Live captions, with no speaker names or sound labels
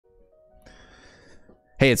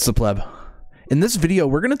Hey, it's the pleb. In this video,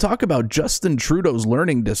 we're going to talk about Justin Trudeau's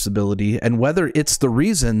learning disability and whether it's the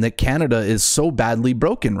reason that Canada is so badly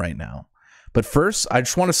broken right now. But first, I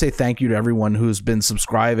just want to say thank you to everyone who's been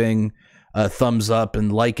subscribing, thumbs up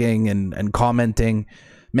and liking and commenting.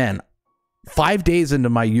 Man, 5 days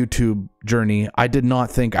into my YouTube journey, I did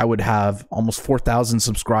not think I would have almost 4,000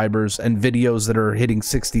 subscribers and videos that are hitting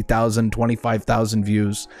 60,000, 25,000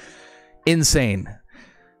 views. Insane.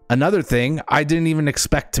 Another thing, I didn't even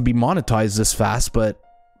expect to be monetized this fast, but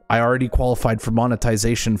I already qualified for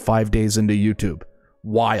monetization 5 days into YouTube.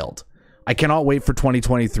 Wild. I cannot wait for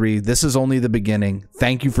 2023. This is only the beginning.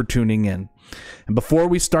 Thank you for tuning in. And before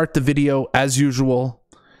we start the video, as usual,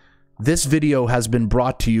 this video has been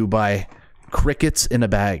brought to you by Crickets in a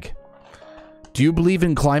Bag. Do you believe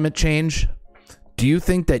in climate change? Do you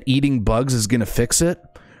think that eating bugs is going to fix it?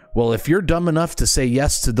 Well, if you're dumb enough to say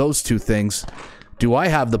yes to those two things, do I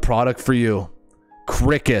have the product for you?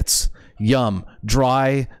 Crickets. Yum.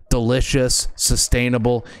 Dry, delicious,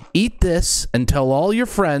 sustainable. Eat this and tell all your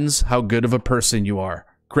friends how good of a person you are.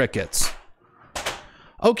 Crickets.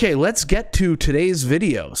 Okay, let's get to today's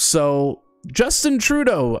video. So, Justin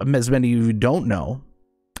Trudeau, as many of you don't know,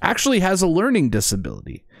 actually has a learning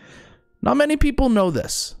disability. Not many people know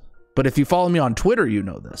this, but if you follow me on Twitter, you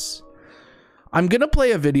know this. I'm going to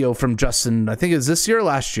play a video from Justin, I think it was this year or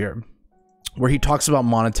last year, where he talks about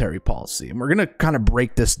monetary policy. And we're going to kind of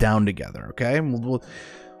break this down together, okay? We'll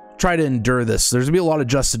try to endure this. There's going to be a lot of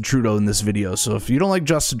Justin Trudeau in this video, so if you don't like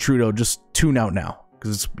Justin Trudeau, just tune out now,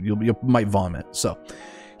 because you might vomit. So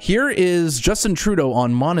here is Justin Trudeau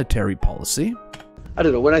on monetary policy. I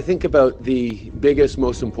don't know, when I think about the biggest,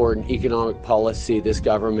 most important economic policy this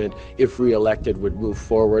government, if re-elected, would move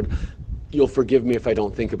forward, you'll forgive me if I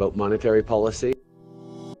don't think about monetary policy.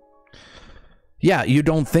 Yeah, you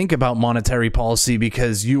don't think about monetary policy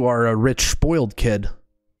because you are a rich, spoiled kid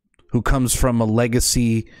who comes from a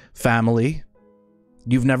legacy family.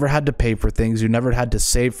 You've never had to pay for things. You've never had to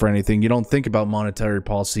save for anything. You don't think about monetary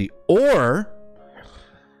policy. Or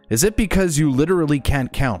is it because you literally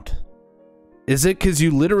can't count? Is it because you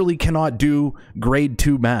literally cannot do grade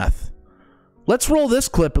 2 math? Let's roll this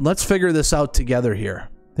clip and let's figure this out together here.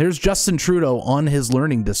 Here's Justin Trudeau on his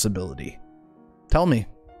learning disability. Tell me.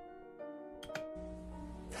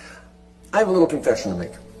 I have a little confession to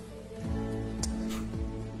make.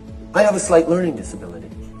 I have a slight learning disability.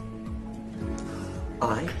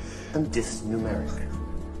 I am dysnumeric.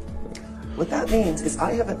 What that means is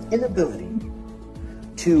I have an inability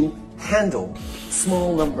to handle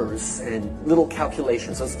small numbers and little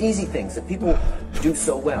calculations, those easy things that people do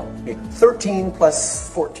so well. 13 plus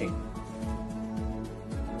 14.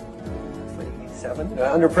 7.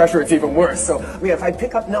 Under pressure, it's even worse. So if I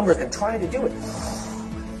pick up numbers and try to do it,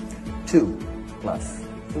 2 plus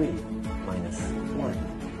 3 minus 1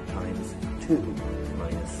 times 2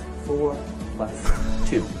 minus 4 plus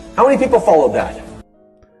 2. How many people followed that?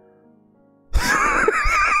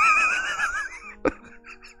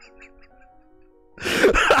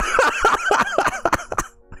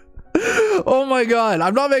 Oh my god,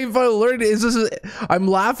 I'm not making fun of learning. I'm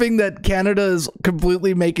laughing that Canada is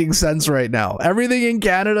completely making sense right now. Everything in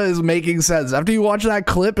Canada is making sense. After you watch that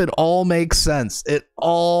clip, it all makes sense. It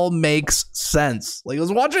all makes sense. Like,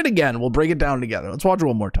 let's watch it again. We'll break it down together. Let's watch it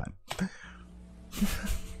one more time.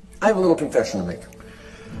 I have a little confession to make.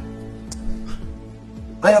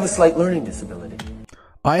 I have a slight learning disability.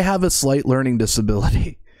 I have a slight learning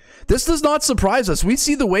disability. This does not surprise us. We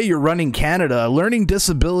see the way you're running Canada. Learning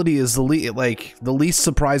disability is the least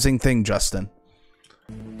surprising thing, Justin.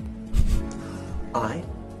 I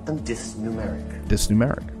am dysnumeric.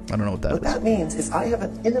 Dysnumeric. I don't know what that is. What that means is I have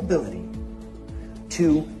an inability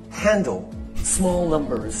to handle small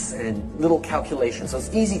numbers and little calculations,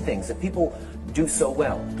 those easy things that people do so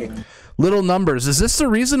well. Little numbers. Is this the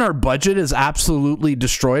reason our budget is absolutely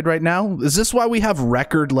destroyed right now? Is this why we have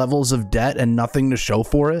record levels of debt and nothing to show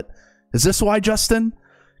for it? Is this why, Justin?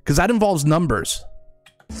 Because that involves numbers.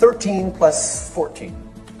 13 plus 14.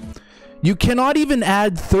 You cannot even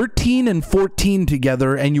add 13 and 14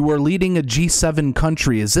 together and you are leading a G7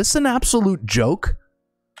 country. Is this an absolute joke?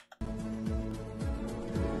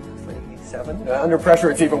 7. Under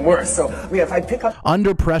pressure, it's even worse. So if I pick up...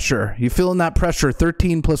 Under pressure. You feeling that pressure.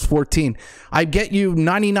 13 plus 14. I get you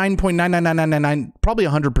 99.99999. Probably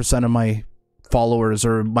 100% of my followers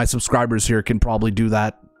or my subscribers here can probably do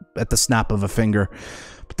that at the snap of a finger.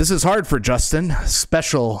 But this is hard for Justin.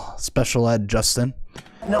 Special ed Justin.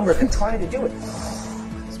 Numbers and try to do it.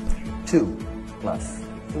 2 plus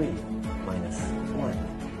 3 minus 1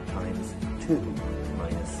 times 2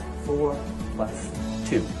 minus 4 plus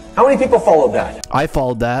 2. How many people followed that? I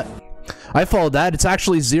followed that. I followed that. It's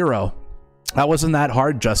actually 0. That wasn't that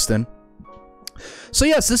hard, Justin. So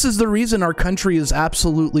yes, this is the reason our country is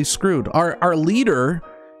absolutely screwed. Our leader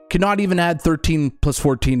cannot even add 13 plus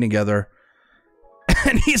 14 together.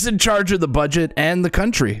 And he's in charge of the budget and the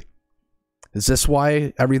country. Is this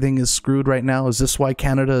why everything is screwed right now? Is this why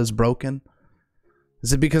Canada is broken?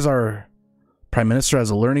 Is it because our prime minister has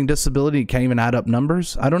a learning disability? He can't even add up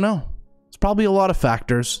numbers? I don't know. It's probably a lot of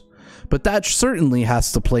factors, but that certainly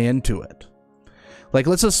has to play into it. Like,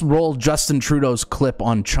 let's just roll Justin Trudeau's clip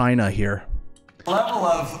on China here. The level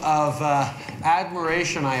of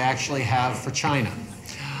admiration I actually have for China.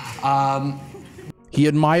 He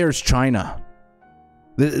admires China.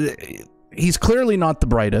 He's clearly not the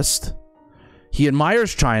brightest. He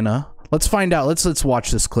admires China. Let's find out. Let's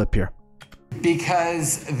watch this clip here.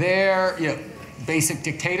 Because their basic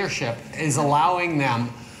dictatorship is allowing them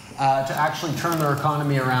to actually turn their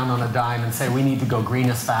economy around on a dime and say, we need to go green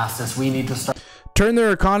as fast as we need to start. Turn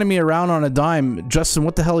their economy around on a dime. Justin,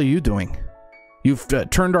 what the hell are you doing? You've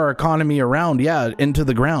turned our economy around, yeah, into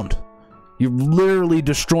the ground. You're literally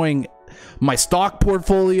destroying my stock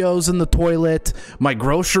portfolios in the toilet. My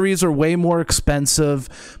groceries are way more expensive.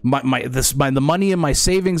 The money in my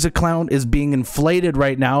savings account is being inflated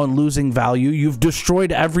right now and losing value. You've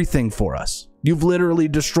destroyed everything for us. You've literally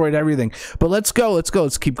destroyed everything. But let's go.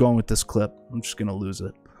 Let's keep going with this clip. I'm just gonna lose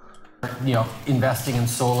it. Investing in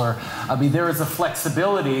solar. I mean, there is a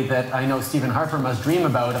flexibility that I know Stephen Harper must dream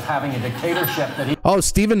about, of having a dictatorship that he... Oh,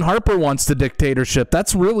 Stephen Harper wants the dictatorship.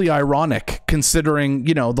 That's really ironic, considering,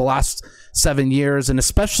 the last 7 years and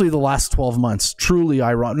especially the last 12 months. Truly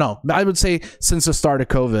ironic. No, I would say since the start of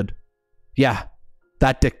COVID. Yeah,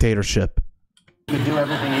 that dictatorship. He could do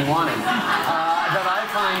everything he wanted. That I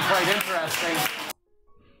find quite interesting.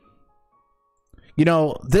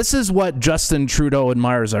 This is what Justin Trudeau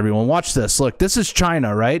admires, everyone. Watch this. Look, this is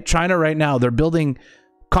China, right? China right now, they're building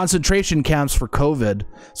concentration camps for COVID.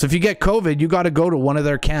 So if you get COVID, you got to go to one of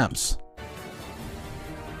their camps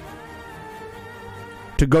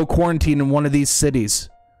to go quarantine in one of these cities.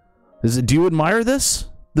 Do you admire this?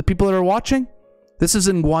 The people that are watching? This is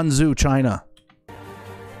in Guangzhou, China.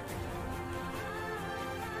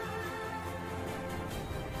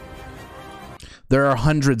 There are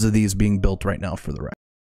hundreds of these being built right now, for the record.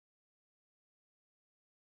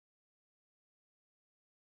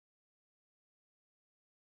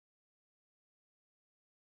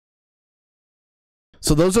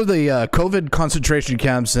 So those are the COVID concentration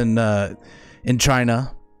camps in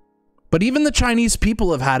China. But even the Chinese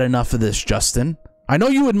people have had enough of this, Justin. I know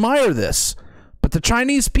you admire this, but the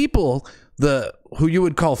Chinese people, who you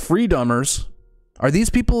would call freedomers, are these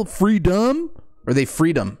people freedom or are they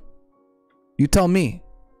freedom? You tell me,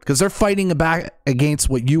 because they're fighting back against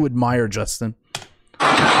what you admire, Justin.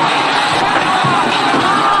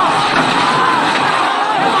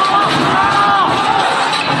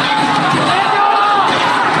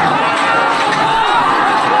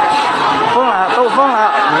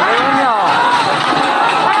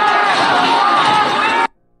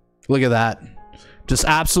 Look at that. Just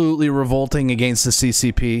absolutely revolting against the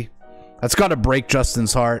CCP. That's got to break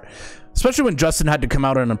Justin's heart. Especially when Justin had to come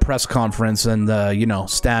out on a press conference and,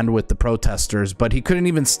 stand with the protesters, but he couldn't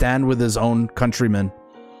even stand with his own countrymen.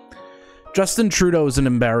 Justin Trudeau is an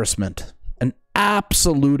embarrassment. An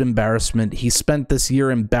absolute embarrassment. He spent this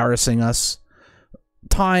year embarrassing us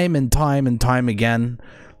time and time and time again.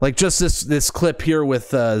 Like just this clip here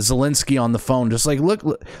with Zelensky on the phone. Just like,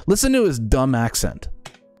 listen to his dumb accent.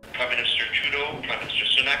 Prime Minister Trudeau, Prime Minister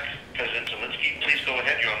Sunak, President Zelensky, please go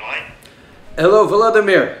ahead, you're online. Hello,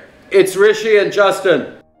 Vladimir. It's Rishi and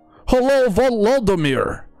Justin. Hello,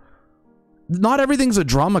 Volodymyr. Not everything's a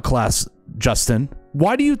drama class, Justin.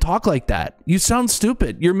 Why do you talk like that? You sound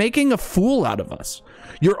stupid. You're making a fool out of us.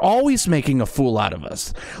 You're always making a fool out of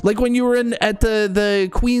us. Like when you were at the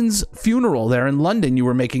Queen's funeral there in London, you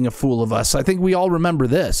were making a fool of us. I think we all remember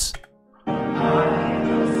this.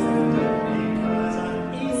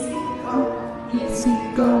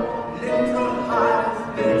 Easy go.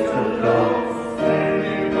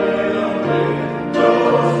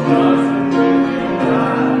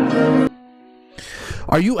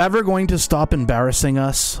 Are you ever going to stop embarrassing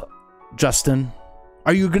us, Justin?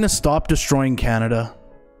 Are you going to stop destroying Canada?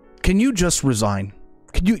 Can you just resign?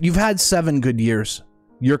 You've had 7 good years.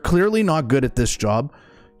 You're clearly not good at this job.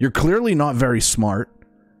 You're clearly not very smart.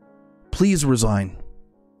 Please resign.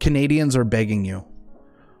 Canadians are begging you.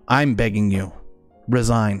 I'm begging you.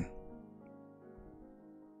 Resign.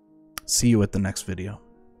 See you at the next video.